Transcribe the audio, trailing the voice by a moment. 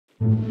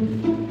That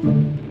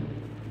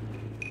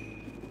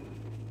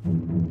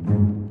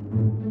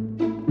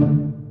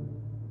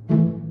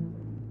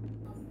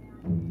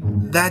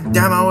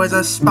demo is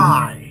a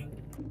spy.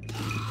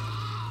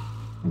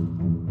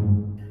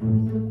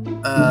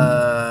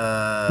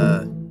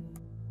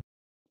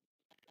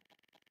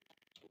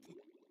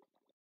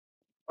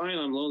 Fine,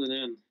 I'm loading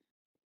in.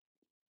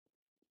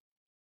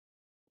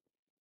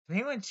 Does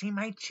anyone see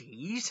my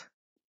cheese?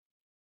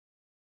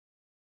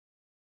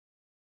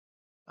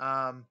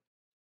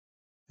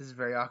 This is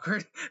very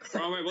awkward.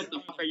 Robert, what the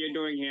fuck are you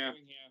doing here?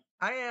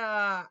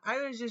 I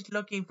was just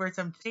looking for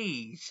some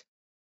cheese.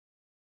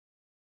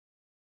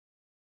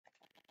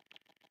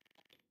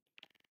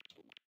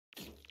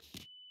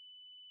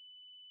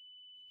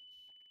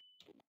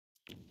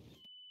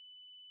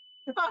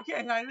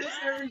 Okay,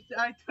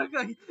 I took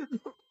like.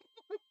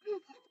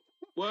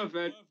 Worth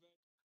it.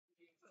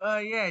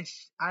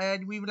 Yes,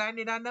 we've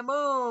landed on the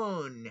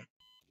moon.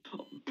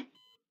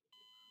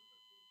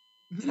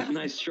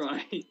 Nice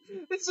try.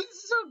 It's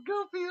just so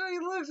goofy how he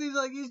looks. He's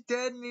like, he's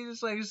dead and he's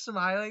just like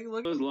smiling.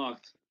 Look. It was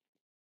locked.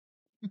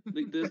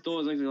 This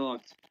door is actually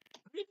locked.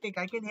 I think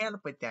I can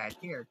help with that.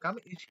 Here, come.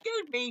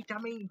 Excuse me,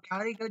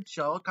 very good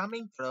soul,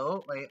 coming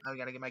through. Wait, I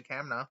gotta get my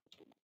camera.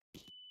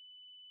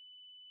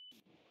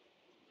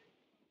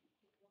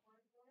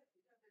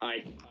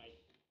 Hi.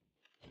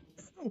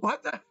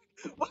 What the?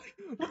 What?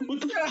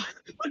 What the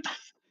fuck? What the?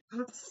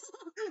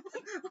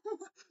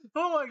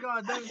 Oh my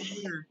god, that was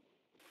weird.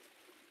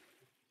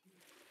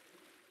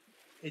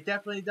 It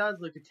definitely does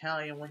look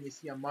Italian when you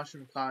see a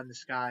mushroom cloud in the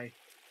sky.